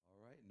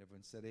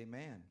Everyone said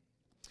amen.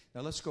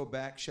 Now let's go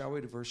back, shall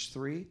we, to verse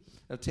 3.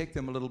 It'll take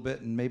them a little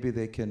bit, and maybe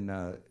they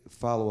can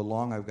follow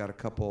along. I've got a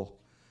couple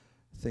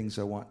things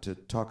I want to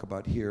talk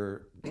about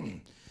here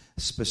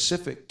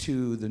specific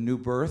to the new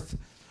birth.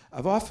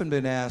 I've often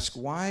been asked,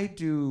 why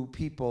do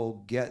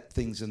people get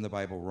things in the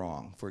Bible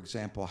wrong? For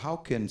example, how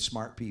can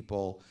smart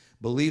people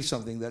believe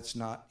something that's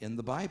not in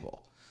the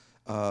Bible?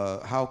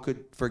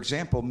 For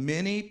example,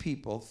 many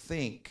people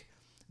think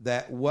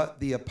that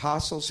what the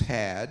apostles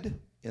had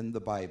in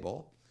the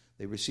Bible,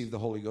 they received the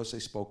Holy Ghost, they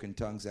spoke in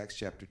tongues, Acts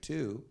chapter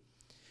 2,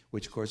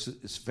 which of course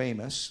is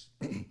famous.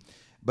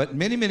 But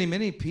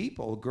many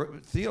people,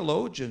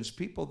 theologians,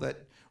 people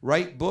that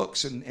write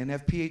books and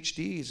have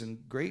PhDs and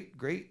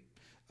great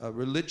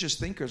religious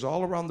thinkers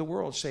all around the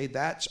world say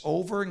that's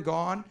over and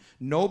gone.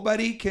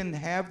 Nobody can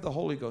have the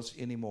Holy Ghost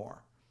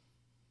anymore.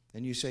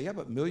 And you say, yeah,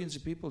 but millions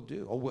of people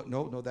do. Oh,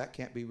 no, that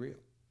can't be real.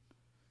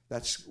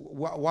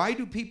 Why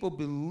do people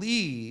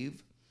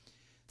believe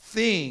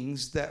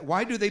things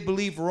why do they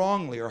believe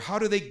wrongly, or how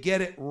do they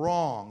get it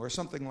wrong, or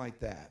something like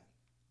that?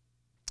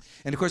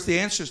 And of course, the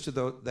answers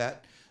to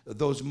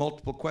those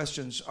multiple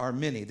questions are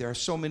many. There are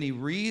so many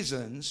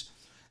reasons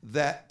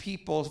that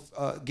people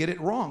get it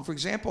wrong. For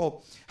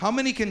example, how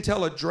many can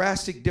tell a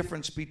drastic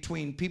difference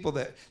between people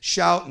that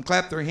shout and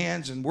clap their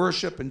hands and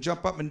worship and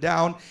jump up and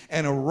down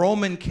and a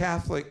Roman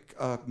Catholic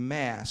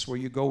mass where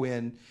you go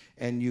in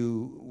and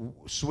you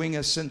swing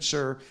a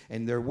censer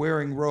and they're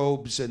wearing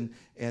robes and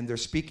they're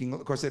speaking?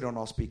 Of course, they don't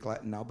all speak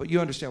Latin now, but you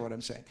understand what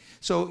I'm saying.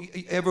 So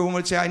everyone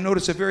would say, I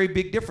notice a very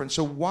big difference.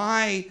 So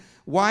why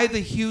the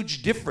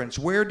huge difference?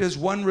 Where does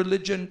one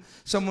religion,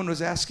 someone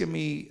was asking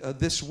me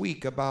this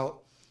week about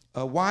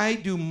why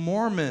do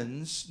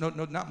Mormons,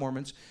 not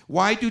Mormons,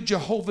 why do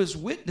Jehovah's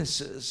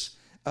Witnesses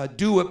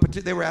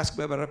they were asking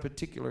me about a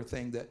particular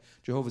thing that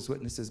Jehovah's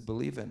Witnesses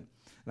believe in.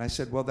 And I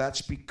said, well,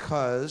 that's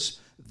because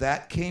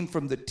that came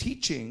from the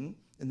teaching,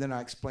 and then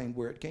I explained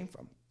where it came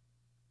from.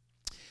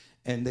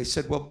 And they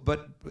said, well,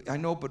 but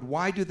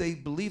why do they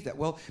believe that?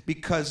 Well,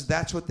 because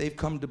that's what they've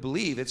come to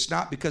believe. It's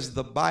not because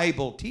the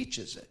Bible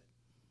teaches it.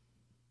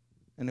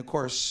 And of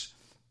course,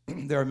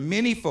 there are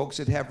many folks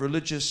that have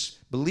religious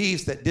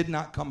beliefs that did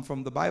not come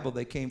from the Bible.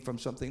 They came from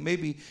something,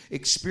 maybe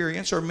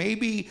experience, or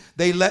maybe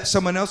they let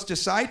someone else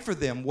decide for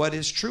them what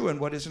is true and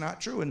what is not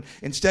true. And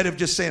instead of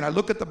just saying, I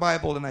look at the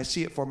Bible and I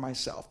see it for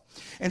myself.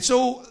 And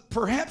so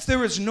perhaps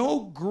there is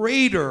no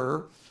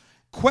greater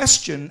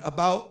question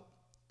about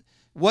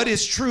what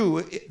is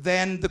true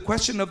than the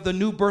question of the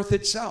new birth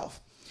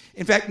itself.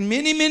 In fact,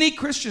 many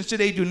Christians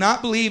today do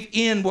not believe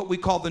in what we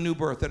call the new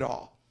birth at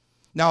all.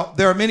 Now,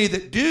 there are many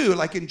that do.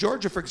 Like in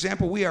Georgia, for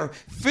example, we are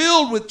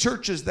filled with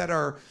churches that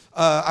are,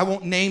 I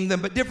won't name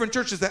them, but different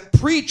churches that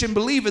preach and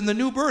believe in the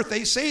new birth.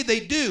 They say they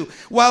do.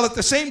 While at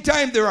the same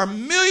time, there are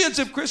millions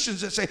of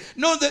Christians that say,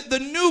 no, that the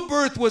new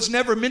birth was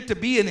never meant to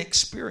be an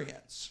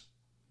experience.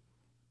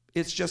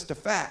 It's just a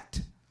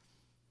fact.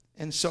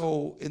 And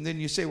then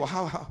you say, well,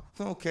 how?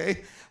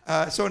 Okay.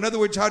 So in other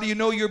words, how do you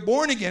know you're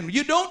born again?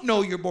 You don't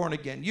know you're born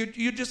again.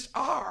 You just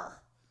are.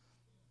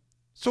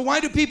 So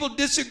why do people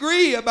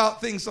disagree about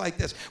things like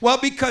this? Well,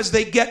 because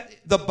they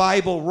get the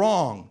Bible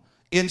wrong.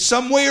 In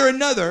some way or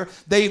another,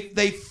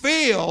 they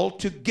fail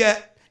to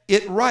get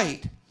it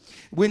right.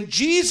 When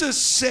Jesus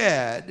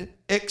said,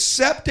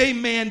 except a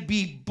man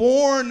be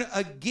born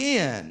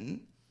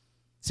again,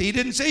 see, he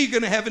didn't say you're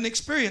going to have an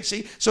experience.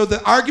 See, so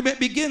the argument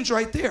begins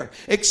right there.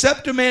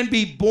 Except a man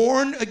be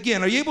born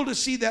again. Are you able to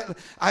see that?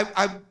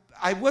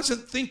 I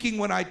wasn't thinking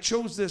when I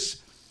chose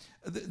this.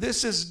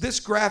 This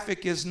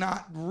graphic is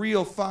not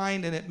real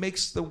fine, and it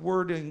makes the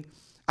wording.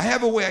 I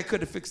have a way I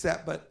could have fixed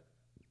that, but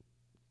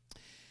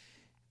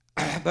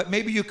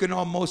maybe you can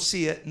almost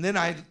see it. And then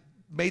I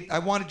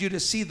wanted you to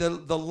see the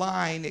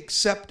line,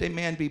 except a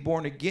man be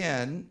born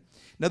again.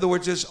 In other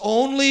words, there's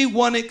only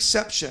one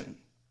exception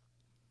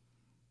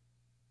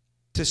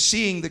to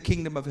seeing the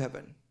kingdom of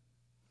heaven.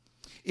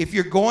 If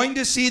you're going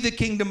to see the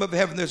kingdom of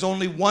heaven, there's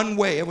only one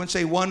way. Everyone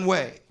say one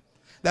way.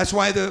 That's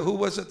why who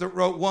was it that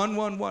wrote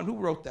 111? Who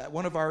wrote that?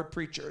 One of our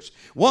preachers.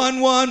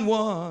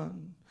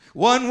 111.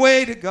 One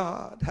way to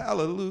God.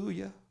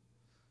 Hallelujah.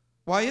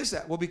 Why is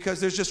that? Well, because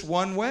there's just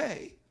one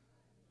way.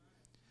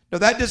 Now,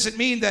 that doesn't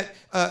mean that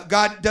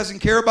God doesn't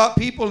care about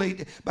people.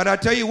 But I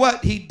tell you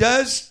what, he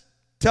does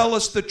tell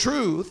us the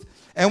truth.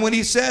 And when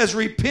he says,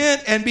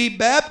 repent and be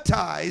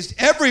baptized,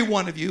 every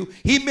one of you,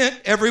 he meant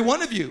every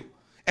one of you.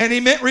 And he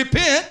meant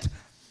repent,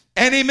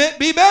 and he meant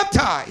be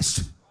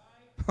baptized.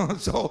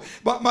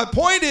 But my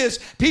point is,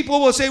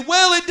 people will say,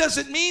 well, it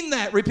doesn't mean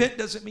that. Repent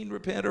doesn't mean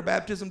repent, or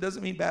baptism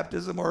doesn't mean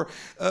baptism, or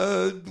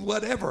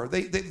whatever.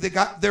 They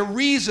got their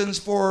reasons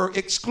for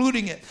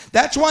excluding it.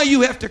 That's why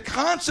you have to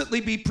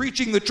constantly be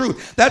preaching the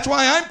truth. That's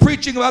why I'm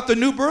preaching about the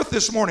new birth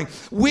this morning.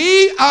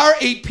 We are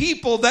a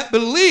people that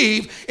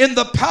believe in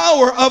the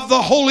power of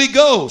the Holy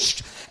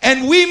Ghost,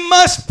 and we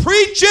must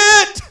preach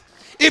it.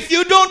 If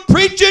you don't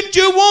preach it,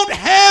 you won't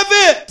have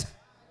it.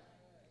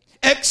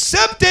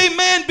 Except a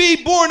man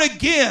be born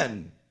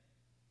again.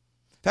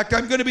 In fact,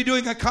 I'm going to be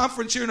doing a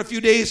conference here in a few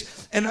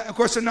days, and of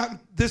course,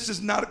 this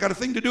has not got a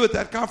thing to do with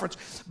that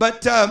conference.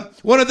 But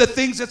one of the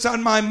things that's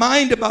on my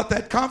mind about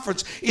that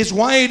conference is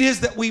why it is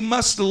that we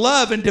must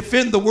love and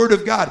defend the Word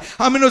of God.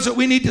 How many knows that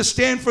we need to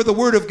stand for the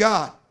Word of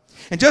God?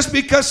 And just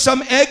because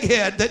some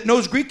egghead that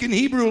knows Greek and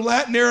Hebrew,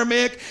 Latin,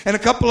 Aramaic, and a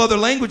couple other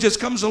languages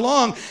comes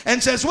along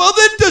and says, well,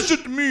 that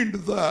doesn't mean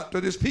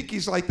that his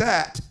pinky's like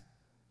that.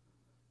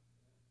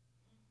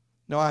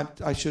 No,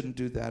 I shouldn't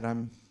do that.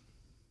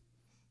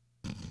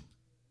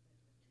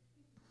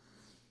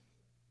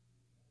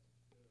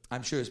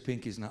 I'm sure his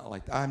pinky's not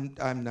like that.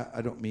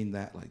 I don't mean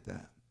that like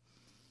that.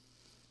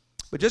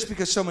 But just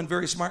because someone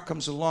very smart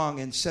comes along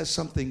and says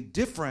something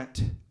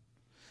different,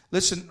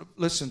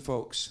 listen,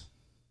 folks.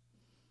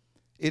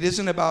 It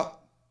isn't about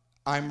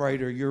I'm right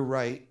or you're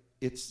right.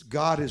 It's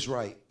God is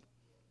right.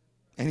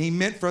 And he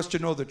meant for us to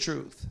know the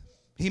truth.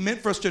 He meant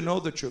for us to know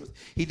the truth.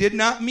 He did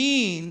not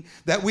mean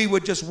that we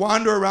would just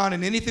wander around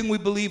and anything we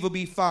believe will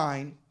be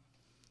fine.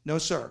 No,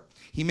 sir.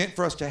 He meant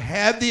for us to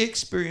have the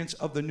experience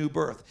of the new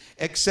birth.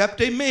 Except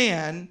a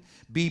man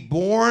be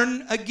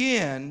born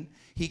again,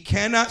 he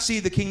cannot see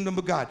the kingdom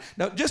of God.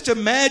 Now, just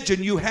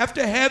imagine you have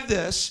to have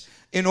this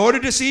in order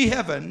to see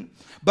heaven,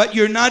 but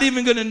you're not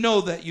even going to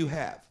know that you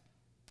have.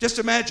 Just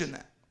imagine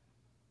that.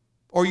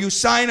 Or you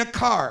sign a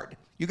card.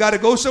 You got to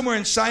go somewhere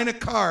and sign a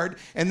card,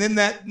 and then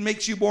that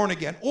makes you born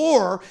again.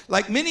 Or,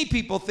 like many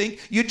people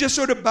think, you just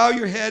sort of bow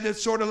your head.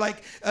 It's sort of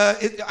like,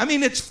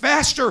 it's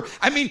faster.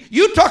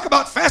 You talk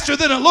about faster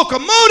than a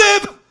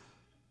locomotive.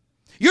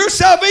 Your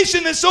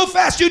salvation is so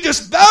fast, you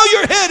just bow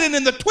your head, and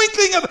in the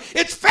twinkling of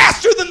it's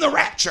faster than the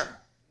rapture.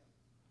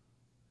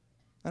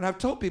 And I've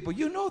told people,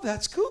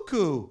 that's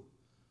cuckoo.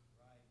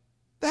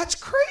 That's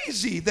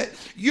crazy that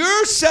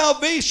your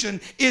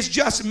salvation is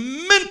just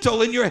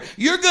mental in your head.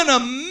 You're going to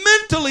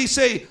mentally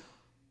say,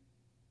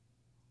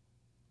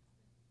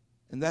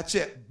 and that's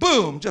it.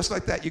 Boom, just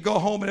like that. You go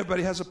home and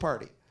everybody has a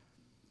party.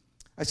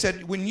 I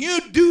said, when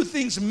you do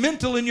things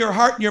mental in your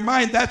heart and your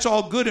mind, that's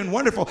all good and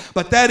wonderful.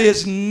 But that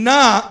is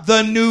not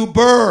the new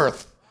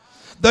birth.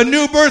 The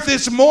new birth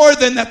is more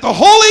than that. The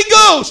Holy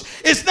Ghost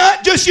is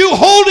not just you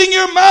holding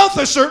your mouth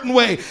a certain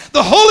way.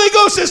 The Holy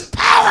Ghost is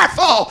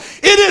powerful.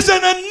 It is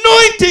an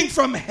anointing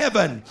from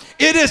heaven.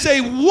 It is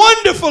a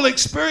wonderful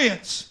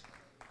experience.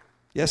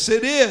 Yes,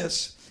 it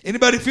is.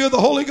 Anybody feel the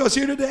Holy Ghost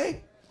here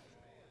today?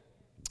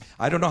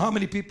 I don't know how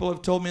many people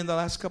have told me in the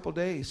last couple of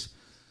days.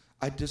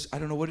 I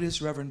don't know what it is,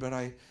 Reverend, but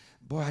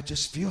I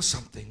just feel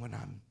something when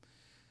I'm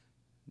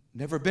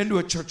never been to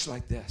a church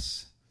like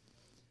this.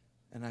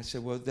 And I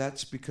said, well,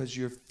 that's because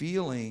you're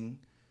feeling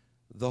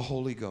the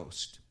Holy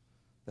Ghost.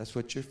 That's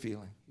what you're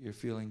feeling. You're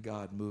feeling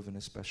God move in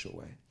a special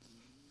way.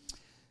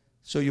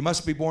 So you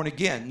must be born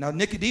again. Now,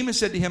 Nicodemus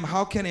said to him,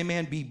 how can a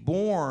man be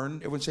born?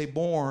 Everyone say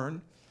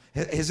born.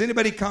 Has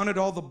anybody counted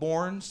all the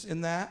borns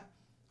in that?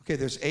 Okay,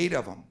 there's 8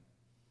 of them.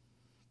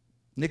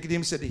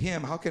 Nicodemus said to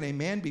him, how can a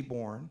man be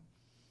born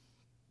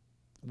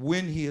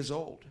when he is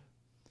old?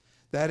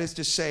 That is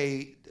to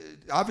say,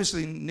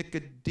 obviously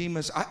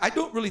Nicodemus, I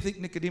don't really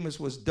think Nicodemus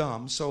was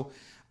dumb, so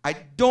I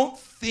don't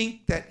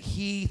think that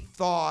he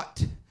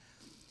thought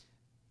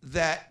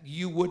that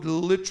you would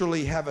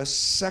literally have a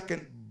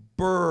second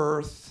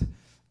birth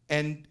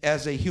and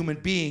as a human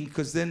being,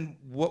 because then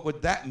what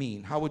would that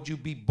mean? How would you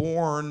be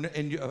born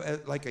in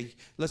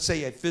let's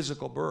say a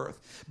physical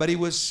birth? But he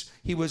was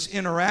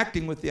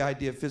interacting with the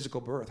idea of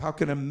physical birth. How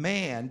can a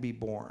man be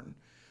born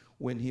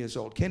when he is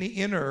old? Can he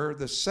enter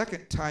the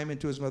second time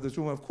into his mother's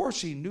womb? Of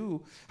course he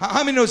knew.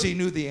 How many knows he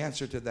knew the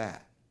answer to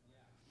that?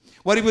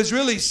 What he was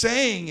really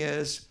saying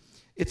is,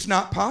 it's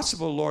not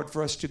possible, Lord,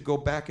 for us to go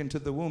back into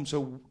the womb.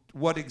 So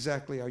what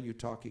exactly are you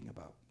talking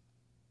about?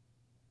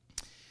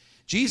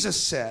 Jesus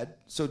said,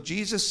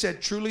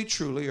 truly,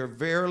 truly, or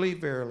verily,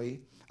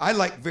 verily. I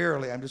like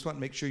verily. I just want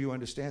to make sure you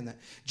understand that.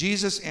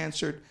 Jesus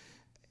answered,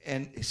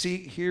 and see,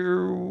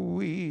 here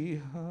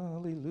we,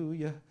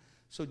 hallelujah.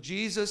 So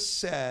Jesus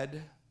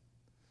said,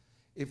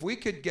 if we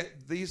could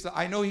get these,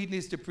 I know he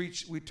needs to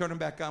preach. We turn them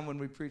back on when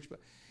we preach, but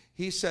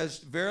he says,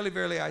 verily,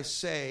 verily, I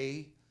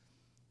say.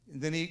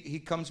 And then he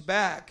comes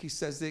back. He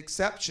says the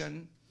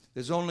exception.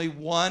 There's only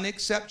one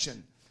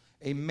exception.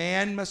 A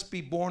man must be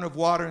born of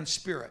water and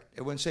spirit.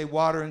 Everyone say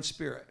water and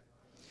spirit.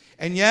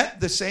 And yet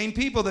the same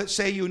people that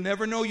say you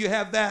never know you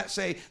have that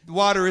say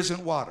water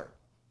isn't water.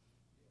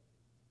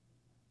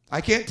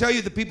 I can't tell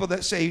you the people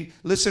that say,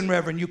 listen,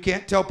 Reverend, you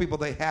can't tell people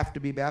they have to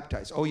be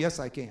baptized. Oh, yes,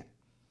 I can.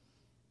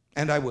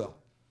 And I will.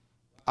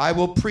 I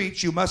will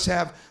preach. You must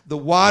have the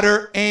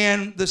water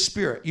and the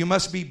spirit. You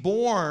must be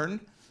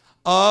born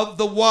of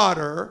the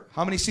water.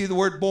 How many see the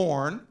word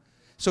born?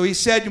 So he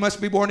said, you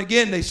must be born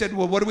again. They said,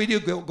 well, what do we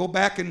do? Go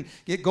back and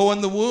go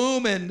in the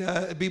womb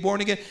and be born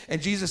again. And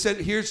Jesus said,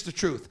 here's the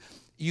truth.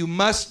 You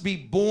must be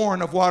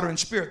born of water and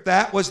spirit.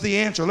 That was the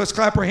answer. Let's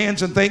clap our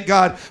hands and thank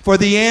God for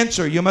the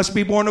answer. You must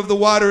be born of the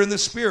water and the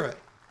spirit.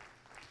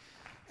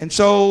 And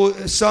so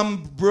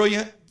some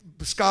brilliant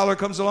scholar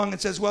comes along and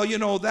says, well,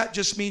 that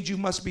just means you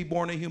must be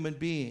born a human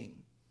being.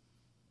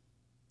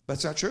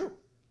 That's not true.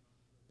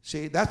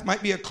 See, that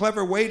might be a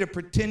clever way to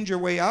pretend your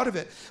way out of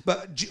it.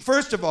 But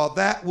first of all,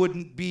 that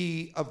wouldn't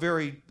be a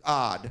very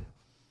odd.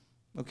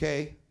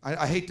 Okay?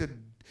 I hate to,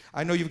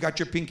 I know you've got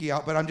your pinky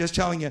out, but I'm just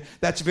telling you,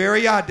 that's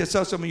very odd to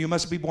tell someone you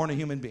must be born a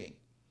human being.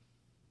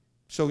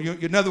 So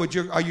in other words,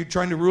 are you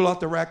trying to rule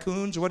out the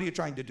raccoons? What are you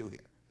trying to do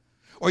here?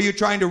 Or are you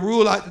trying to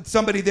rule out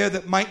somebody there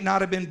that might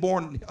not have been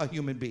born a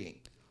human being?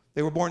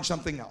 They were born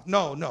something else.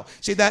 No.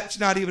 See, that's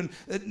not even,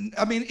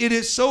 I mean, it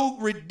is so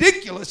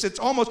ridiculous. It's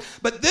almost,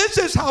 but this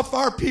is how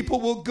far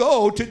people will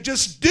go to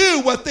just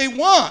do what they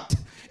want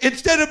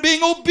instead of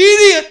being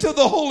obedient to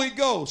the Holy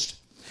Ghost.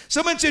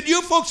 Someone said,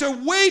 you folks are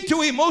way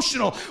too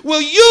emotional.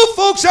 Well, you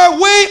folks are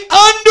way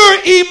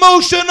under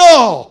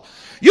emotional.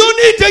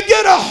 You need to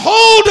get a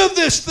hold of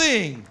this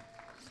thing. In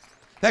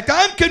fact,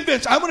 I'm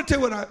convinced. I want to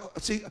tell you what I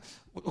see.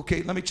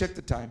 Okay, let me check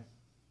the time.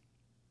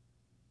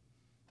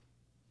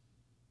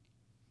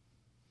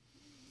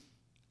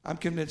 I'm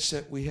convinced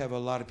that we have a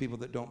lot of people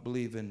that don't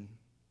believe in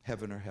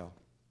heaven or hell.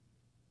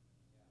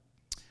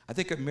 I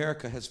think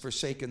America has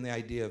forsaken the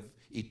idea of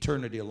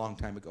eternity a long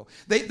time ago.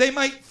 They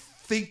might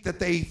think that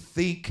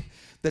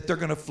they're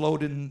going to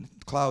float in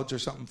clouds or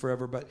something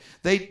forever, but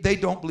they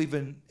don't believe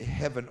in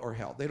heaven or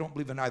hell. They don't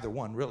believe in either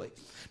one, really.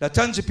 Now,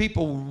 tons of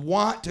people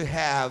want to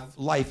have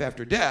life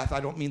after death. I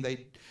don't mean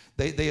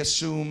they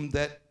assume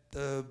that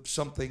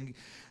something...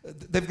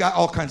 They've got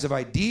all kinds of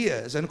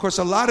ideas. And, of course,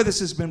 a lot of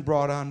this has been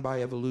brought on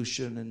by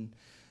evolution and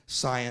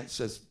science,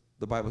 as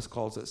the Bible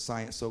calls it,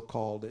 science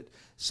so-called.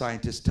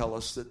 Scientists tell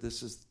us that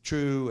this is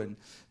true. And,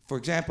 for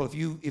example,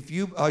 if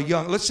you are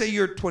young, let's say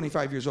you're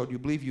 25 years old, you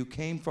believe you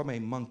came from a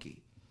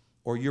monkey,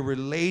 or you're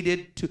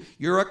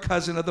a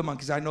cousin of the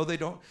monkeys. I know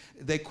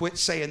they quit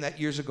saying that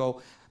years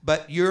ago,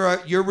 but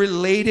you're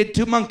related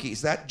to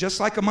monkeys. That just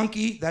like a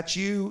monkey, that's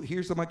you.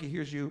 Here's the monkey,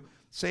 here's you.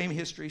 Same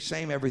history,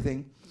 same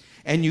everything.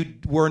 And you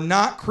were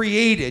not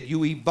created.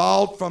 You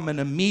evolved from an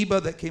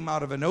amoeba that came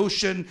out of an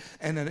ocean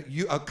and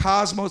a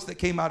cosmos that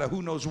came out of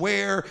who knows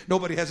where.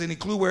 Nobody has any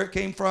clue where it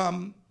came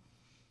from.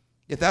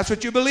 If that's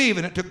what you believe,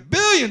 and it took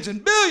billions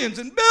and billions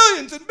and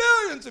billions and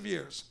billions of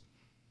years.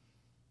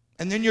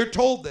 And then you're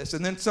told this,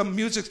 and then some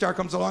music star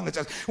comes along and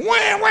says, wah,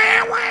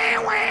 wah,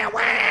 wah, wah,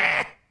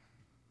 wah.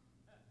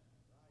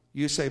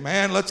 You say,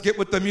 man, let's get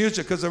with the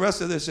music because the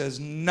rest of this is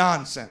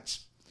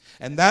nonsense.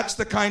 And that's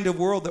the kind of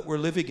world that we're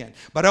living in.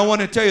 But I want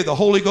to tell you, the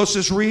Holy Ghost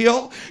is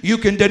real. You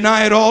can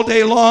deny it all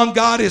day long.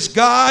 God is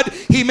God.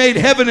 He made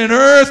heaven and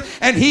earth,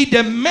 and He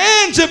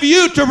demands of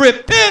you to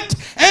repent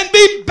and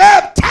be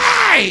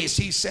baptized,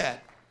 He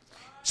said.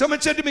 Someone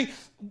said to me,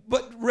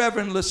 but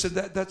Reverend, listen,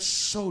 that's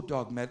so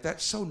dogmatic.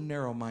 That's so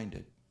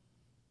narrow-minded.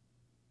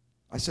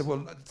 I said,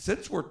 well,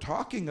 since we're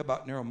talking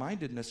about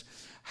narrow-mindedness,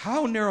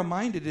 how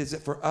narrow-minded is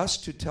it for us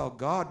to tell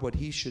God what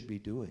He should be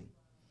doing,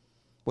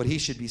 what He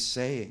should be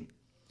saying?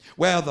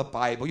 Well, the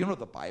Bible,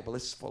 the Bible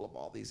is full of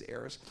all these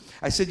errors.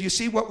 I said, you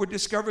see what we're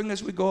discovering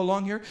as we go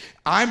along here?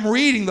 I'm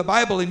reading the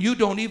Bible and you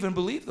don't even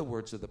believe the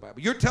words of the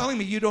Bible. You're telling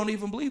me you don't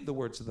even believe the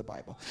words of the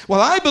Bible.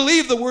 Well, I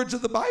believe the words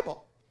of the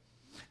Bible.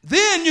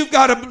 Then you've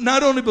got to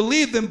not only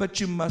believe them, but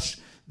you must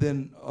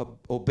then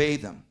obey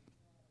them.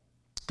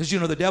 Because,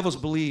 the devils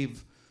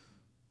believe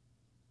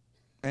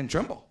and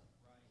tremble.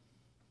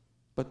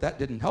 But that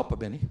didn't help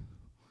them any.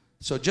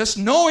 So just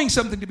knowing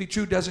something to be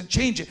true doesn't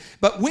change it.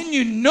 But when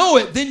you know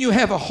it, then you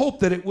have a hope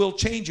that it will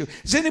change you.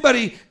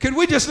 Could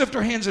we just lift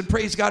our hands and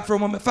praise God for a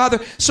moment? Father,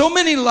 so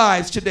many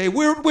lives today.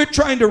 We're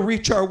trying to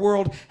reach our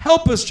world.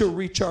 Help us to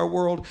reach our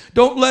world.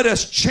 Don't let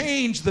us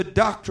change the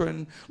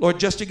doctrine, Lord,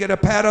 just to get a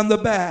pat on the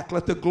back.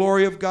 Let the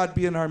glory of God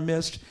be in our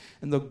midst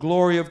and the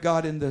glory of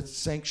God in the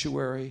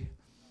sanctuary.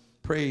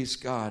 Praise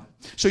God.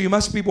 So you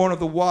must be born of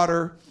the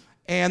water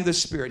and the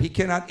Spirit. He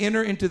cannot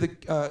enter into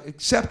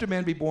except a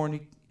man be born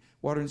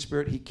water and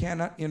spirit, he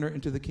cannot enter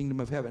into the kingdom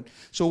of heaven.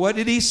 So what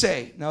did he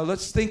say? Now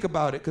let's think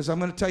about it, because I'm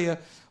going to tell you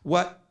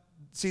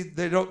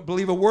they don't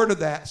believe a word of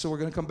that, so we're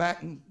going to come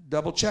back and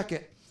double check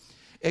it.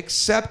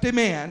 Except a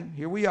man,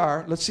 here we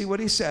are, let's see what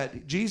he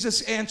said.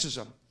 Jesus answers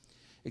him.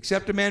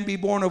 Except a man be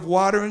born of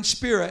water and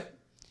spirit,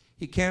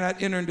 he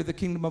cannot enter into the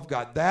kingdom of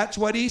God. That's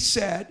what he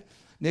said.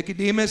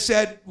 Nicodemus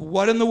said,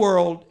 what in the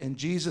world? And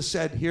Jesus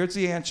said, here's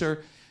the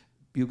answer.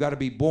 You've got to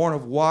be born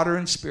of water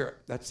and spirit.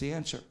 That's the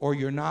answer. Or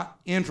you're not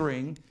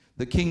entering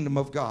the kingdom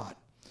of God.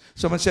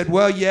 Someone said,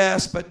 well,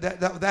 yes, but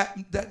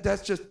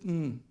that's just,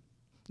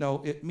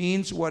 No, it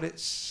means what it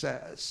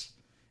says.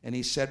 And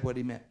he said what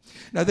he meant.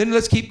 Now then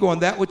let's keep going.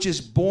 That which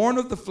is born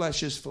of the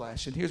flesh is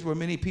flesh. And here's where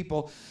many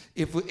people,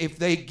 if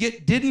they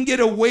didn't get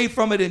away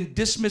from it and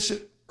dismiss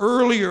it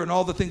earlier and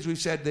all the things we've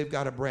said, they've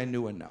got a brand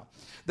new one now.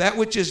 That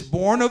which is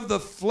born of the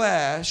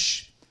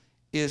flesh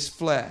is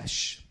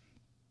flesh.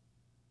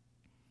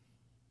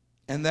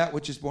 And that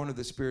which is born of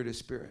the Spirit is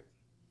spirit.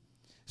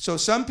 So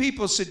some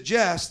people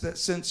suggest that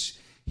since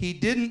he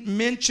didn't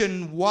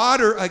mention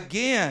water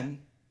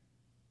again,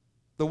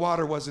 the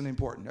water wasn't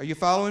important. Are you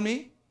following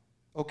me?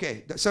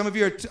 Okay. Some of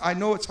you I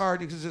know it's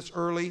hard because it's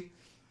early.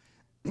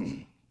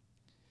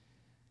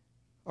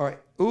 All right.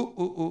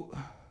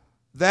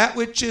 That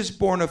which is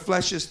born of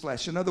flesh is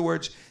flesh. In other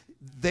words,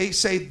 they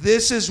say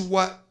this is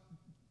what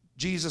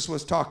Jesus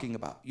was talking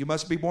about. You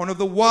must be born of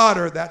the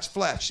water, that's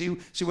flesh.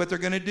 See what they're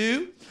going to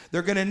do?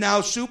 They're going to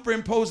now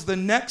superimpose the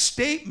next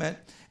statement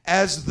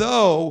as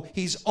though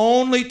he's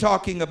only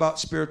talking about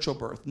spiritual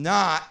birth,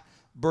 not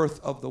birth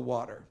of the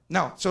water.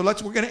 Now, so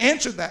we're going to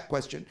answer that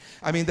question.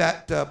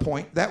 That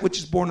point. That which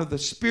is born of the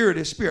Spirit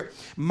is spirit.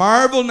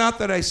 Marvel not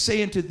that I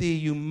say unto thee,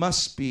 you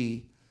must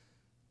be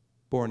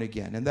born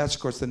again. And that's,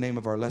 of course, the name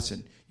of our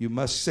lesson. You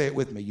must say it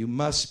with me. You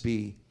must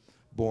be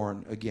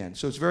born again.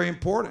 So it's very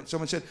important.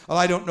 Someone said, well,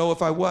 I don't know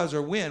if I was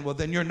or when. Well,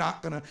 then you're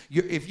not going to,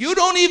 if you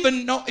don't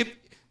even know,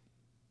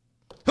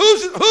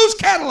 whose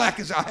Cadillac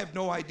is, I have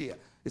no idea.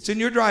 It's in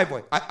your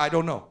driveway. I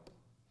don't know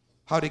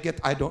how to get,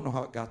 I don't know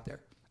how it got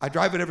there. I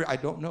drive it I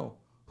don't know.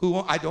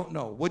 I don't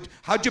know.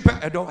 How'd you,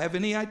 I don't have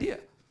any idea.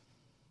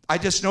 I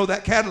just know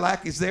that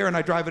Cadillac is there and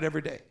I drive it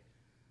every day.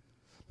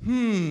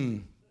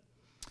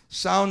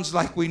 Sounds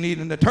like we need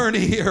an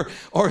attorney here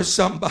or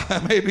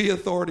somebody, maybe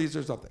authorities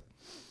or something.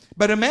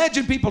 But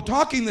imagine people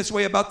talking this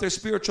way about their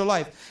spiritual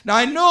life. Now,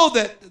 I know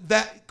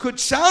that could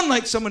sound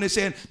like someone is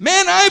saying,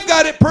 man, I've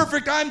got it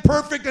perfect, I'm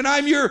perfect, and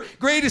I'm your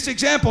greatest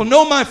example.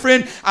 No, my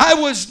friend, I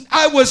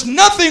was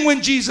nothing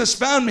when Jesus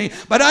found me,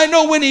 but I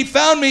know when he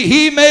found me,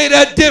 he made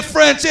a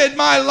difference in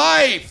my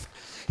life.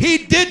 He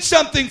did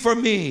something for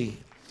me.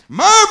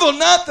 Marvel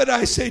not that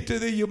I say to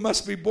thee, you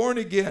must be born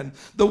again.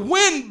 The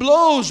wind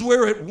blows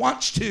where it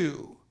wants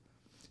to.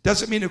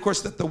 Doesn't mean, of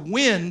course, that the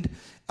wind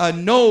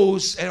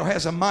knows or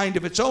has a mind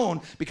of its own,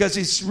 because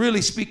he's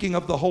really speaking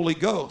of the Holy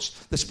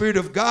Ghost. The Spirit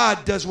of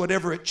God does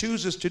whatever it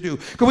chooses to do.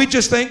 Can we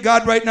just thank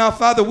God right now?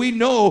 Father, we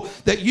know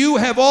that you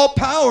have all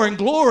power and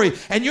glory,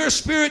 and your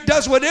Spirit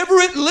does whatever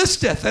it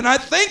listeth, and I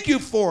thank you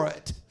for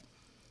it.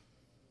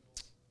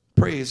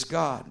 Praise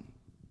God.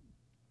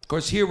 Of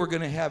course, here we're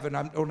going to have, and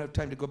I don't have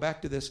time to go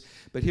back to this,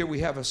 but here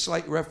we have a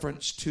slight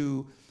reference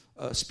to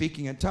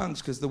speaking in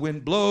tongues, because the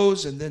wind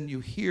blows and then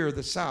you hear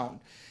the sound.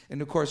 And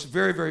of course,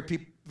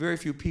 very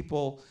few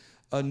people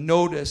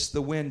notice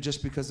the wind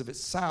just because of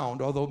its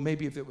sound, although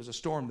maybe if it was a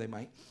storm they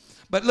might.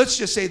 But let's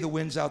just say the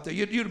wind's out there.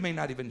 You may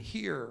not even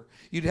hear.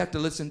 You'd have to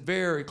listen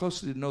very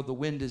closely to know the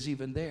wind is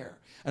even there.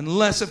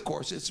 Unless, of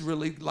course, it's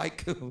really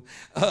like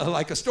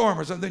a storm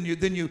or something.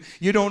 Then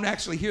you don't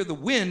actually hear the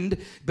wind,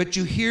 but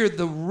you hear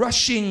the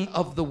rushing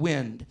of the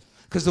wind.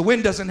 Because the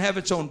wind doesn't have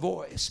its own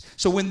voice.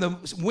 So when the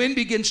wind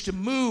begins to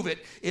move,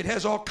 it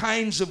has all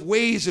kinds of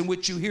ways in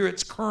which you hear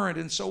its current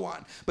and so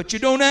on. But you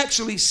don't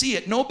actually see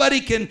it.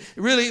 Nobody can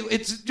really,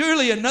 it's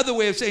really another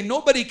way of saying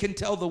nobody can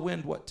tell the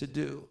wind what to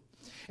do.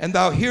 And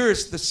thou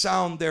hearest the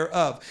sound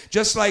thereof.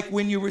 Just like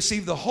when you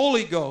receive the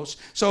Holy Ghost.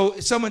 So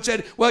someone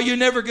said, well, you're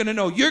never going to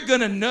know. You're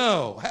going to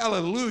know.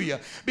 Hallelujah.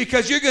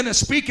 Because you're going to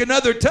speak in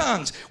other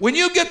tongues. When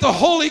you get the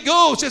Holy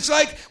Ghost, it's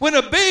like when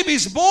a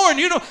baby's born.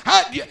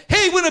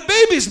 Hey, when a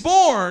baby's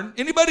born,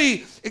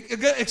 anybody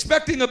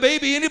expecting a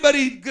baby?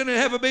 Anybody going to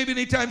have a baby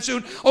anytime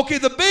soon? Okay,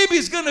 the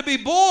baby's going to be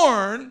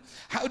born.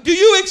 Do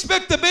you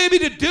expect the baby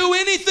to do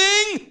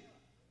anything?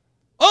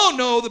 Oh,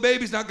 no, the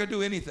baby's not going to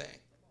do anything.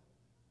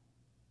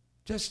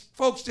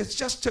 Folks, it's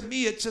just, to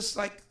me, it's just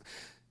like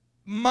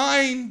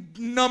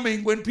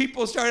mind-numbing when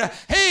people start,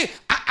 hey,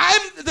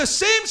 I'm the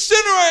same sinner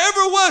I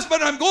ever was,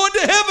 but I'm going to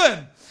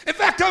heaven. In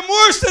fact, I'm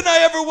worse than I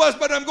ever was,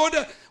 but I'm going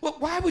to, well,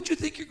 why would you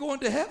think you're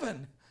going to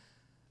heaven?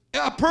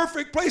 A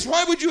perfect place.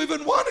 Why would you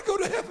even want to go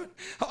to heaven?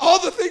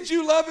 All the things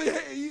you love,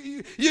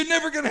 you're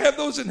never going to have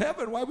those in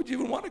heaven. Why would you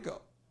even want to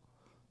go?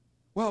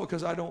 Well,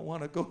 because I don't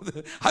want to go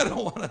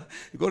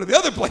to the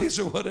other place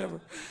or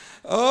whatever.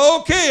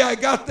 Okay, I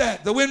got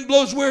that. The wind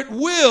blows where it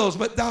wills,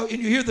 and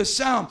you hear the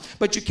sound,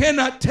 but you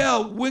cannot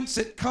tell whence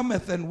it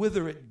cometh and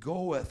whither it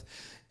goeth.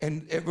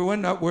 And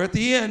everyone, we're at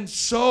the end.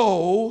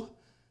 So,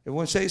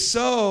 everyone say,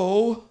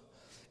 so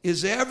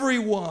is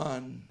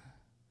everyone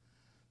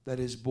that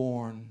is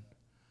born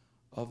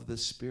of the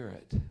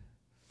Spirit.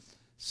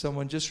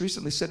 Someone just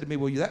recently said to me,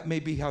 well, that may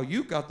be how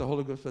you got the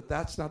Holy Ghost, but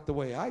that's not the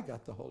way I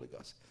got the Holy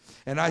Ghost.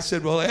 And I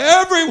said, well,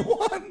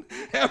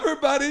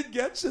 everybody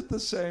gets it the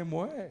same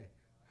way.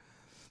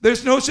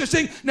 There's no such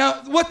thing.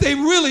 Now, what they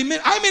really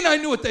meant, I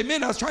knew what they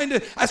meant. I was trying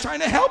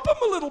to help them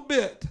a little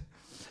bit.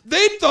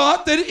 They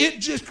thought that it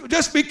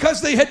just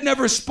because they had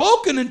never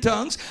spoken in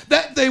tongues,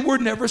 that they were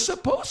never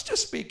supposed to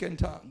speak in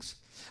tongues.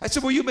 I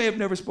said, well, you may have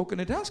never spoken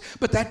in tongues,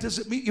 but that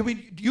doesn't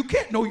mean, you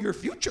can't know your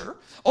future.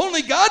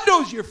 Only God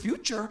knows your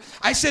future.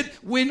 I said,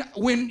 when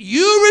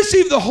you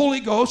receive the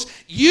Holy Ghost,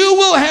 you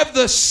will have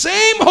the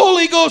same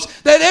Holy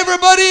Ghost that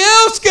everybody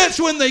else gets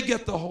when they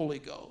get the Holy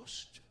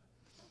Ghost.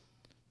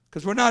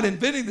 Because we're not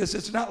inventing this.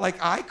 It's not like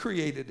I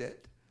created it.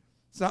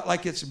 It's not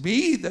like it's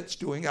me that's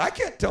doing it. I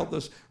can't tell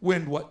this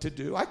wind what to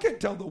do. I can't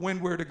tell the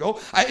wind where to go.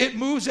 It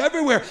moves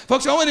everywhere.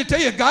 Folks, I want to tell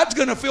you, God's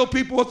going to fill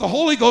people with the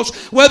Holy Ghost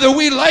whether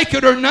we like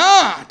it or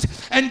not.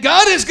 And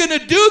God is going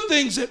to do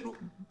things that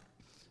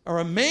are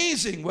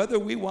amazing whether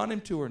we want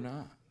him to or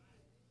not.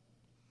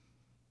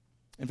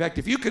 In fact,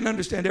 if you can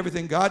understand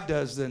everything God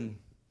does, then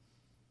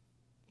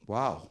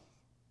wow.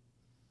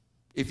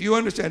 If you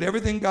understand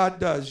everything God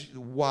does,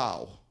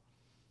 wow.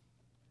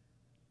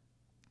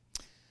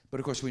 But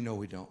of course we know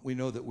we don't. We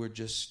know that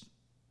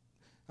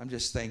I'm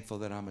just thankful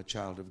that I'm a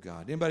child of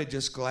God. Anybody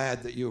just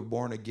glad that you were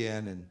born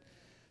again and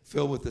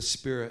filled with the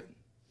Spirit?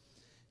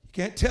 You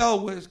can't tell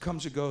when it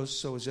comes or goes,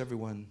 so is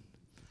everyone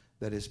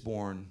that is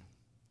born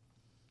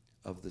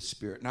of the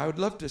Spirit. And I would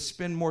love to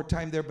spend more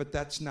time there, but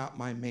that's not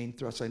my main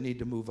thrust. I need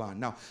to move on.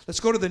 Now, let's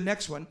go to the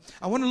next one.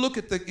 I want to look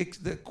at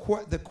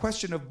the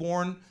question of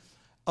born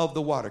of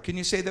the water. Can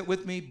you say that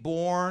with me?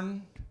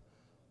 Born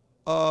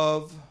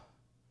of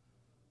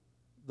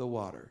the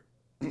water.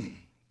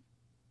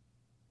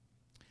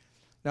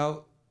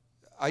 Now,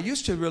 I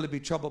used to really be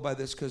troubled by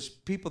this because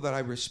people that I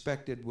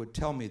respected would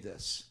tell me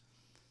this,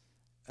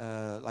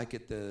 like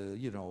at the,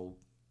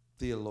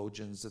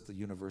 theologians at the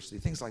university,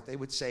 things like they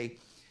would say,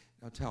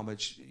 now,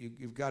 Talmadge,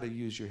 you've got to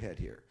use your head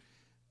here.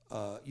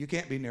 You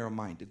can't be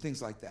narrow-minded,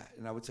 things like that.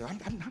 And I would say,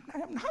 I'm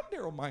not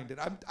narrow-minded.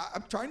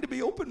 I'm trying to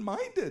be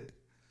open-minded.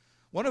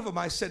 One of them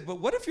I said, well,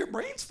 what if your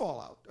brains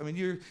fall out? I mean,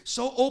 you're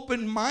so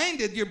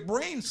open-minded, your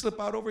brains slip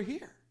out over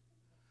here.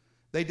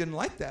 They didn't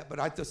like that, but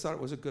I just thought it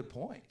was a good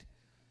point.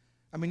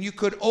 I mean, you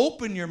could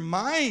open your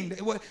mind.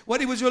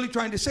 What he was really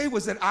trying to say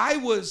was that I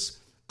was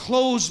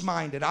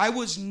closed-minded. I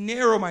was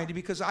narrow-minded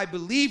because I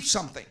believed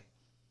something.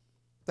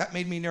 That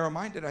made me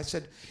narrow-minded. I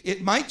said,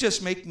 it might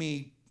just make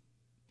me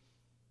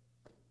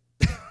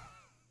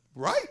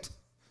right.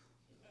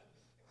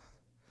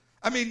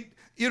 I mean,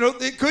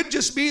 it could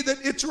just be that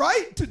it's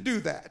right to do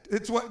that.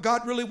 It's what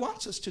God really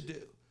wants us to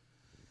do.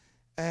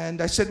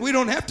 And I said, we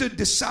don't have to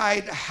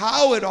decide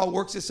how it all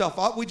works itself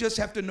out. We just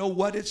have to know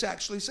what it's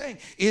actually saying.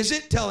 Is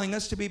it telling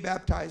us to be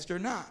baptized or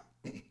not?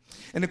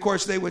 And, of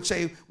course, they would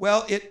say,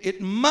 well,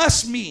 it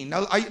must mean.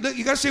 Now,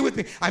 you got to stay with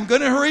me. I'm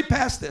going to hurry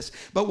past this.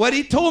 But what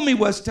he told me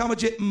was,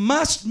 Talmadge, it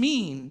must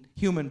mean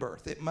human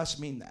birth. It must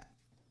mean that.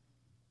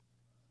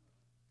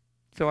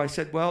 So I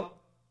said, well,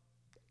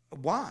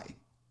 why?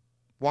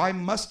 Why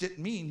must it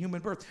mean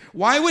human birth?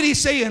 Why would he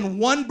say in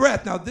one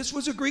breath? Now, this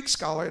was a Greek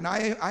scholar, and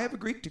I have a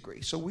Greek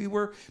degree. So we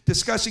were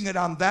discussing it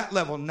on that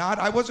level.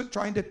 I wasn't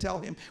trying to tell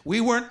him. We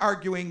weren't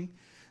arguing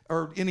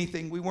or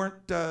anything. We weren't,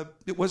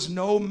 it was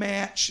no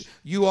match.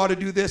 You ought to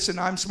do this and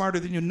I'm smarter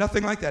than you.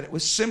 Nothing like that. It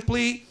was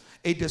simply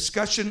a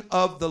discussion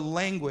of the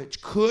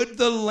language. Could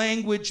the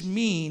language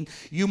mean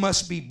you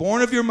must be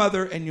born of your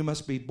mother and you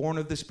must be born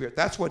of the Spirit?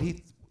 That's what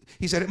he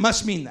said. It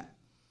must mean that.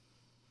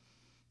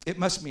 It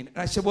must mean it.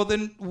 And I said, well,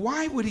 then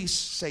why would he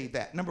say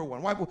that? Number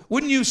one, why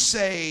wouldn't you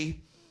say,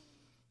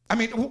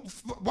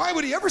 why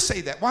would he ever say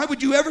that? Why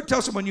would you ever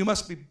tell someone you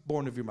must be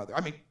born of your mother?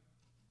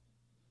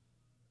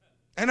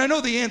 And I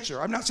know the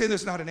answer. I'm not saying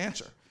there's not an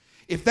answer.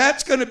 If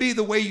that's going to be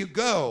the way you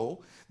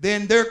go,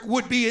 then there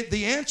would be,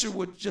 the answer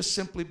would just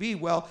simply be,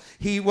 well,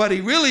 what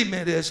he really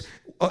meant is,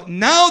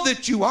 now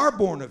that you are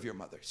born of your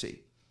mother,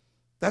 see,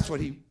 that's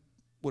what he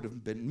would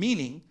have been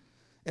meaning.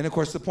 And of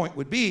course, the point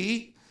would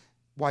be,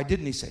 why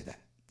didn't he say that?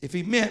 If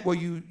he meant, well,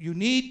 you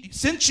need,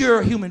 since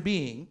you're a human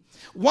being,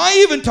 why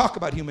even talk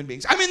about human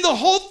beings? The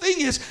whole thing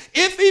is,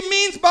 if he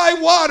means by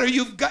water,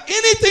 you've got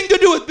anything to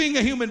do with being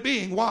a human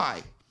being,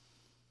 why?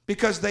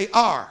 Because they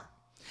are.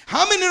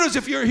 How many knows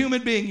if you're a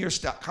human being, you're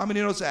stuck? How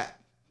many knows that?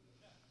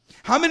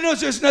 How many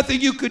knows there's nothing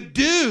you could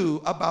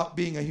do about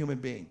being a human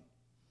being?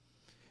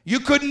 You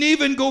couldn't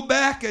even go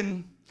back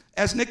and,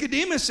 as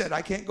Nicodemus said,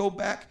 I can't go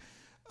back.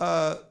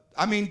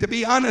 To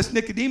be honest,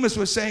 Nicodemus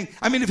was saying,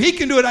 if he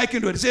can do it, I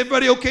can do it. Is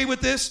everybody okay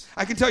with this?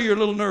 I can tell you're a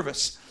little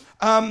nervous.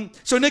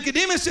 So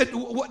Nicodemus said,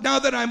 now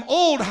that I'm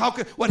old,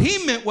 what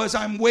he meant was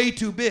I'm way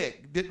too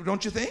big.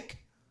 Don't you think?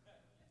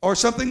 Or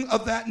something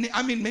of that.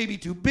 Maybe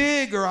too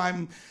big, or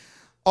I'm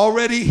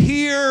already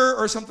here,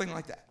 or something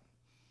like that.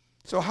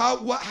 So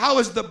how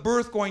is the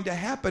birth going to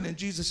happen? And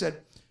Jesus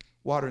said,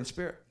 water and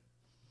spirit.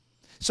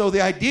 So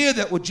the idea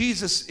that what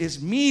Jesus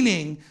is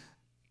meaning,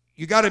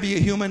 you got to be a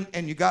human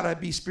and you got to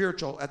be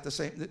spiritual at the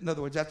same. In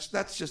other words,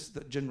 that's just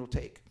the general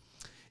take.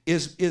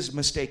 Is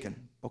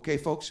mistaken. Okay,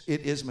 folks,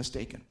 it is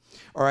mistaken.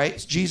 All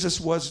right, Jesus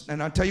was,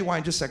 and I'll tell you why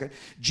in just a second.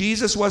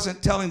 Jesus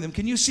wasn't telling them.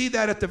 Can you see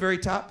that at the very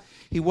top?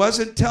 He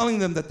wasn't telling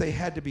them that they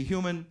had to be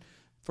human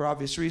for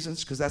obvious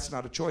reasons, because that's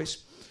not a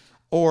choice,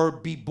 or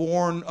be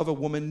born of a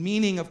woman,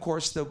 meaning, of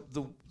course, the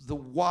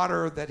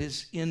water that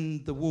is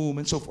in the womb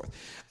and so forth.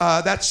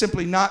 That's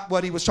simply not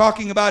what he was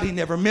talking about. He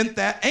never meant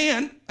that.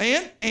 And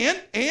I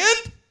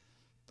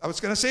was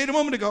going to say it a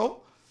moment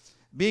ago,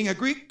 being a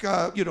Greek,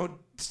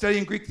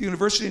 studying Greek at the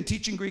university and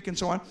teaching Greek and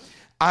so on,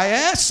 I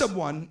asked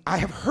someone, I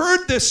have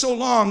heard this so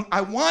long,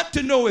 I want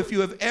to know if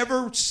you have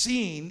ever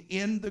seen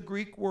in the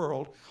Greek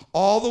world,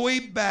 all the way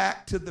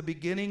back to the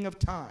beginning of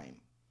time,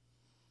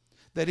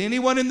 that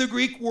anyone in the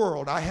Greek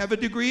world, I have a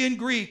degree in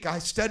Greek, I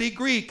study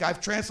Greek,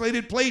 I've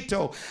translated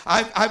Plato,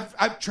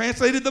 I've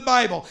translated the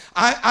Bible,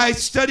 I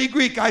study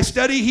Greek, I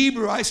study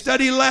Hebrew, I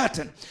study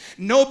Latin.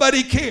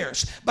 Nobody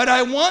cares. But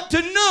I want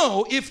to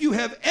know if you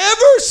have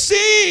ever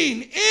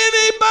seen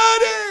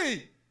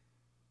anybody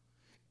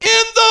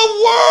in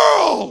the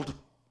world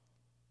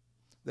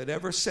that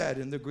ever said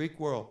in the Greek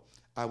world,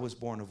 I was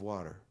born of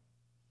water.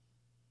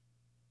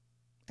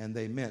 And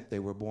they meant they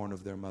were born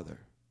of their mother.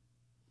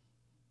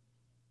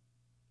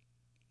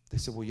 They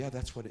said, well, yeah,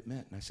 that's what it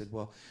meant. And I said,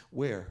 well,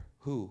 where?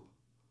 Who?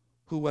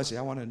 Who was he?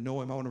 I want to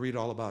know him. I want to read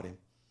all about him.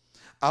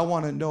 I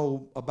want to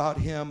know about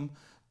him.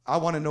 I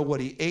want to know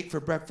what he ate for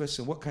breakfast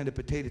and what kind of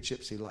potato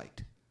chips he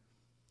liked.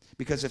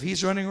 Because if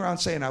he's running around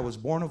saying, I was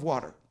born of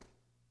water,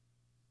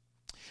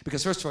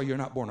 because first of all, you're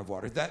not born of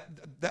water.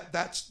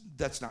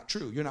 That's not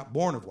true. You're not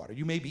born of water.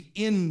 You may be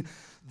in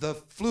the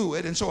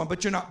fluid and so on,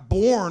 but you're not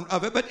born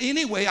of it. But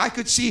anyway, I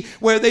could see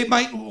where they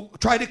might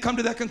try to come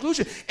to that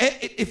conclusion.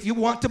 If you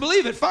want to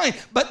believe it, fine.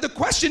 But the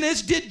question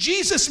is, did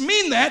Jesus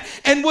mean that?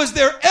 And was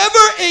there ever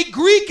a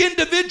Greek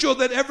individual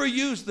that ever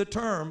used the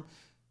term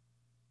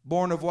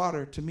born of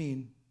water to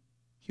mean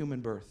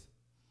human birth?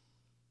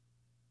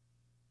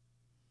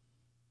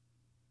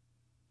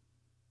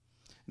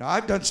 Now,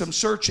 I've done some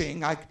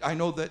searching. I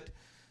know that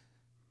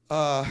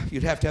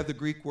you'd have to have the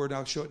Greek word.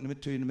 I'll show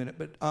it to you in a minute.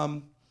 But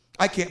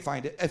I can't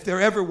find it. If there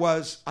ever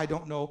was, I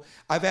don't know.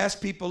 I've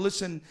asked people,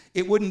 listen,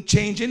 it wouldn't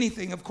change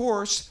anything, of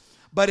course.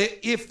 But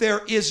if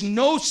there is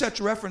no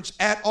such reference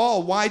at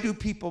all, why do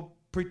people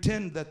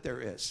pretend that there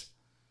is?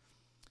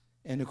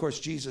 And, of course,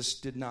 Jesus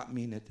did not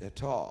mean it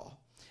at all.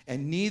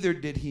 And neither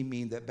did he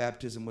mean that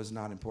baptism was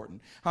not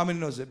important. How many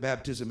knows that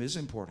baptism is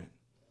important?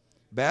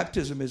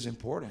 Baptism is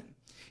important.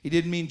 He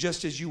didn't mean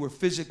just as you were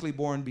physically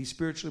born, be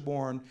spiritually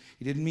born.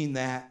 He didn't mean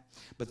that.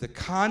 But the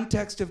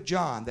context of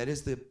John, that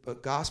is the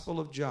Gospel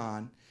of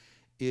John,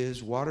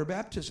 is water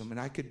baptism. And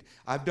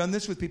I've done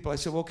this with people. I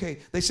said, well, okay.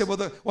 They said, well,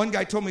 the one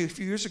guy told me a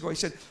few years ago, he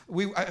said,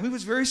 he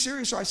was very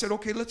serious. So I said,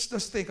 okay, let's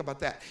think about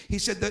that. He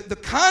said, the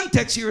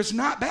context here is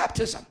not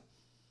baptism.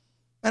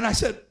 And I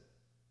said,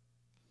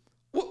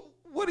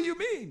 what do you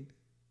mean?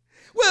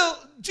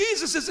 Well,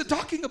 Jesus isn't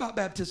talking about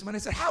baptism. And I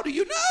said, how do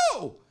you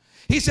know?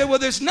 He said, well,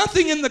 there's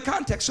nothing in the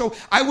context. So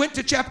I went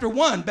to chapter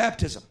 1,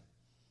 baptism.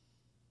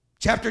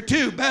 Chapter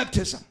 2,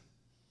 baptism.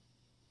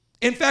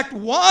 In fact,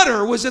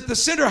 water was at the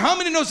center. How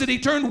many knows that he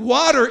turned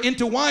water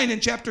into wine in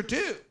chapter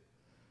 2?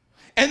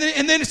 And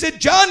then it said,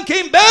 John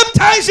came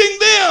baptizing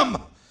them.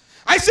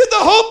 I said, the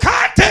whole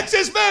context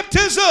is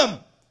baptism.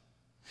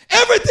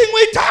 Everything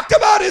we talked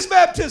about is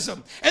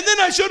baptism. And then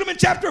I showed him in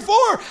chapter 4.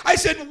 I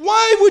said,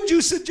 why would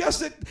you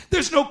suggest that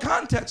there's no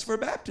context for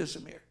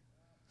baptism here?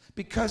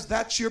 Because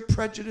that's your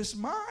prejudiced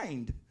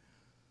mind.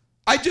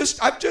 I've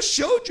just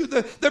showed you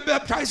they're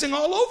baptizing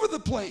all over the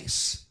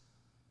place.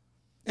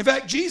 In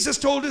fact, Jesus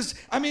told us,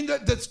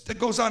 that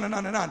goes on and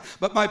on and on.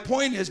 But my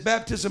point is,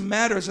 baptism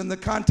matters, and the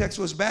context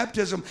was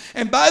baptism.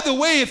 And by the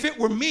way, if it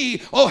were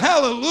me, oh,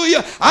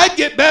 hallelujah, I'd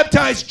get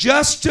baptized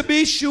just to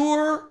be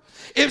sure.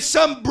 If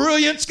some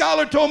brilliant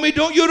scholar told me,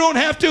 you don't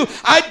have to,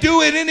 I'd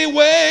do it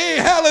anyway.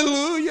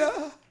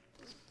 Hallelujah.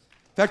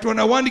 In fact, when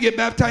I wanted to get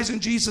baptized in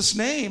Jesus'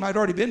 name, I'd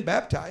already been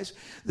baptized.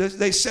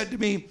 They said to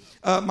me,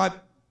 my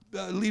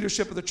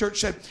leadership of the church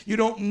said, you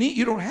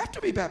don't have to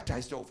be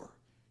baptized over.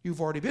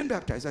 You've already been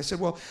baptized. I said,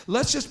 well,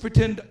 let's just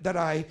pretend that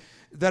I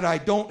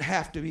don't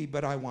have to be,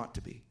 but I want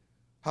to be.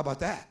 How about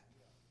that?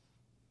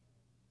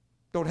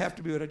 Don't have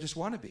to be, but I just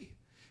want to be.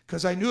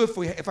 Because I knew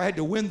if I had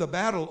to win the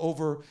battle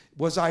over,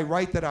 was I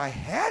right that I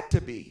had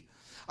to be?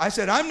 I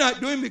said, I'm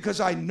not doing it because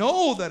I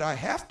know that I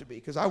have to be,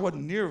 because I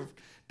wasn't near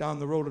down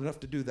the road enough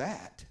to do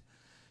that.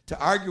 To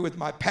argue with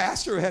my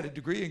pastor who had a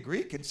degree in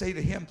Greek and say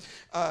to him,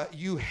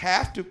 you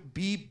have to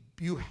be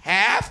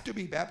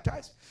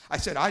baptized. I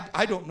said,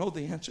 I don't know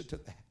the answer to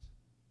that.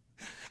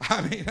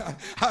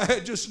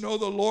 I just know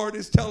the Lord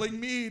is telling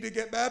me to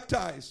get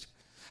baptized.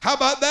 How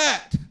about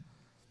that?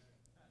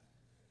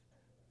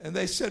 And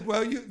they said,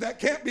 well, that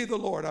can't be the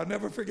Lord. I'll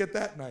never forget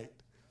that night.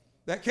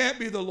 That can't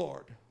be the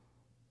Lord.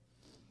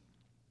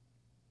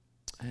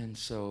 And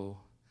so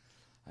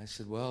I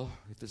said, well,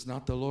 if it's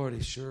not the Lord,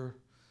 he sure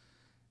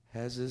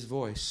has his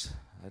voice.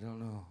 I don't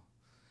know.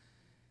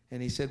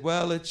 And he said,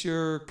 well, it's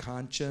your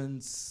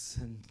conscience,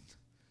 and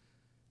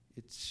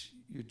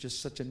you're just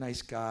such a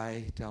nice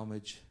guy,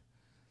 Talmage,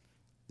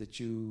 that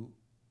you're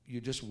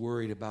just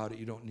worried about it.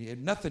 You don't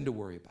need nothing to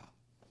worry about.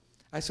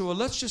 I said, well,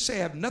 let's just say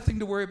I have nothing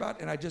to worry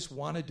about, and I just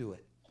want to do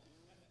it.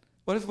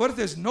 What if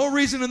there's no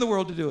reason in the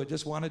world to do it?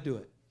 Just want to do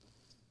it.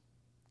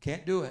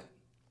 Can't do it.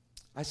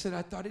 I said,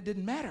 I thought it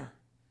didn't matter.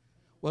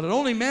 Well, it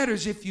only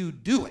matters if you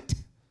do it.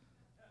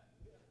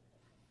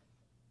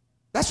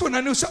 That's when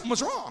I knew something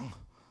was wrong.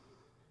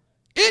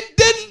 It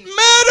didn't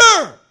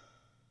matter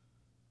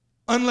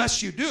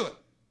unless you do it.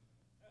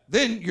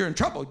 Then you're in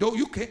trouble.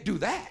 You can't do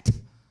that.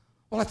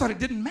 Well, I thought it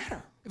didn't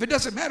matter. If it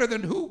doesn't matter,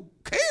 then who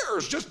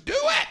cares? Just do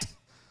it.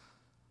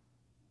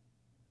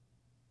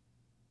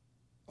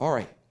 All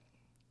right.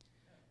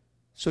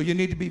 So you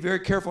need to be very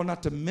careful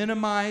not to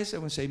minimize. I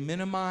want to say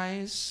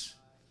minimize,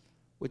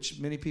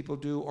 which many people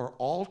do, or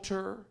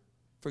alter.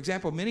 For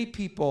example, many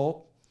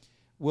people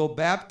will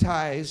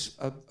baptize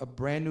a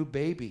brand new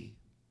baby,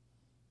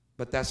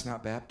 but that's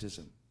not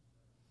baptism.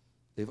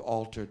 They've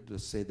altered,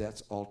 let's say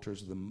that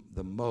alters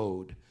the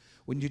mode.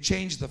 When you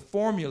change the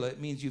formula, it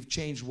means you've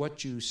changed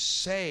what you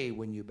say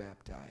when you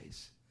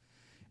baptize.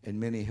 And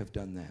many have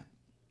done that.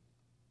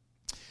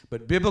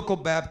 But biblical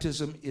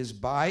baptism is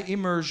by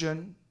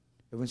immersion.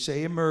 Everyone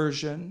say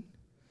immersion.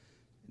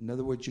 In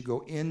other words, you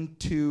go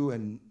into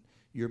and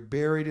you're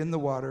buried in the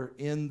water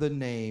in the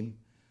name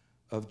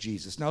of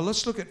Jesus. Now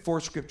let's look at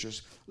 4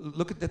 scriptures.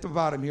 Look at the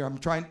bottom here. I'm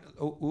trying.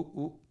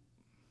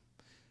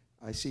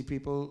 I see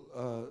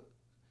people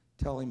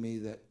telling me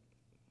that.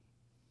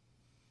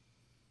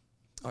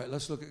 All right,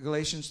 let's look at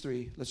Galatians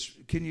 3.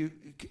 Can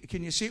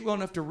you see it well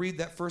enough to read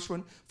that first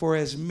one? For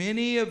as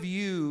many of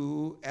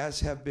you as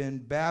have been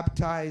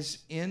baptized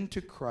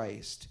into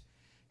Christ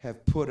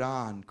have put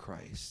on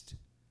Christ.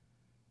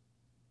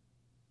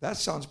 That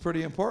sounds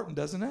pretty important,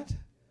 doesn't it?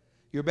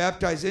 You're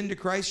baptized into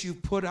Christ,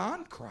 you've put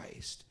on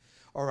Christ.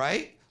 All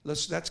right,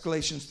 that's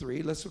Galatians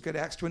 3. Let's look at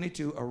Acts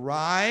 22.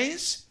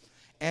 Arise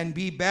and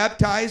be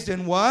baptized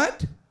in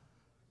what?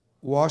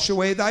 Wash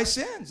away thy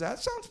sins. That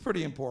sounds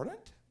pretty important.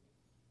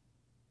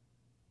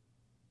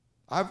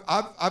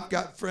 I've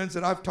got friends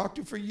that I've talked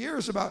to for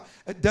years about,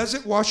 does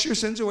it wash your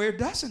sins away or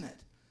doesn't it?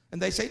 And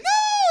they say, no,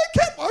 it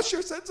can't wash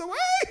your sins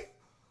away.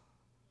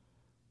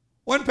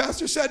 One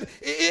pastor said,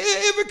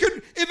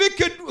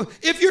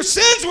 if your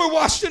sins were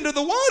washed into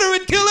the water,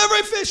 it'd kill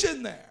every fish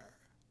in there.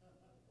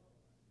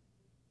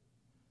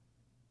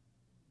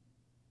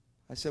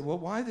 I said, well,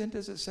 why then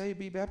does it say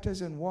be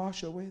baptized and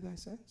wash away thy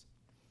sins?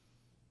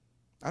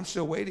 I'm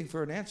still waiting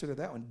for an answer to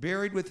that one.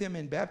 Buried with him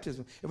in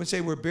baptism. It would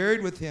say we're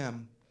buried with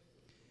him.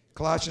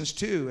 Colossians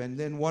 2, and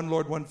then one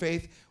Lord, one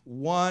faith,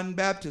 one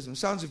baptism.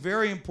 Sounds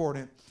very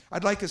important.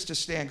 I'd like us to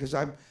stand because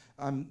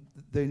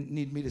they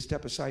need me to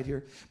step aside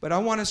here. But I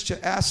want us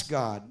to ask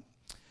God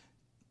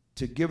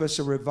to give us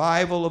a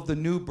revival of the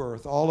new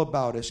birth all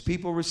about us.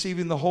 People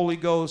receiving the Holy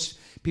Ghost,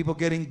 people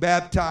getting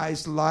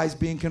baptized, lives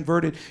being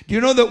converted. Do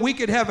you know that we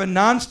could have a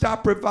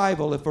nonstop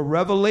revival if a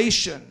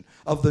revelation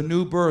of the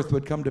new birth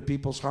would come to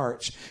people's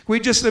hearts? We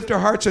just lift our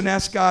hearts and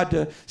ask God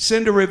to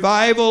send a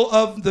revival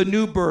of the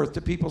new birth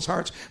to people's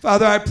hearts.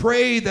 Father, I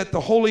pray that the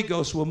Holy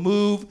Ghost will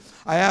move.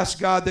 I ask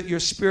God that your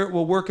Spirit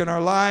will work in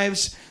our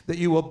lives, that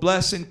you will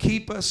bless and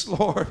keep us,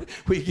 Lord.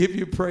 We give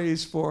you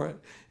praise for it,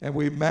 and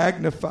we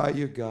magnify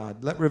you,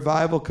 God. Let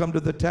revival come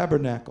to the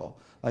tabernacle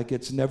like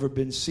it's never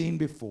been seen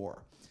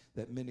before,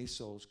 that many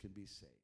souls can be saved.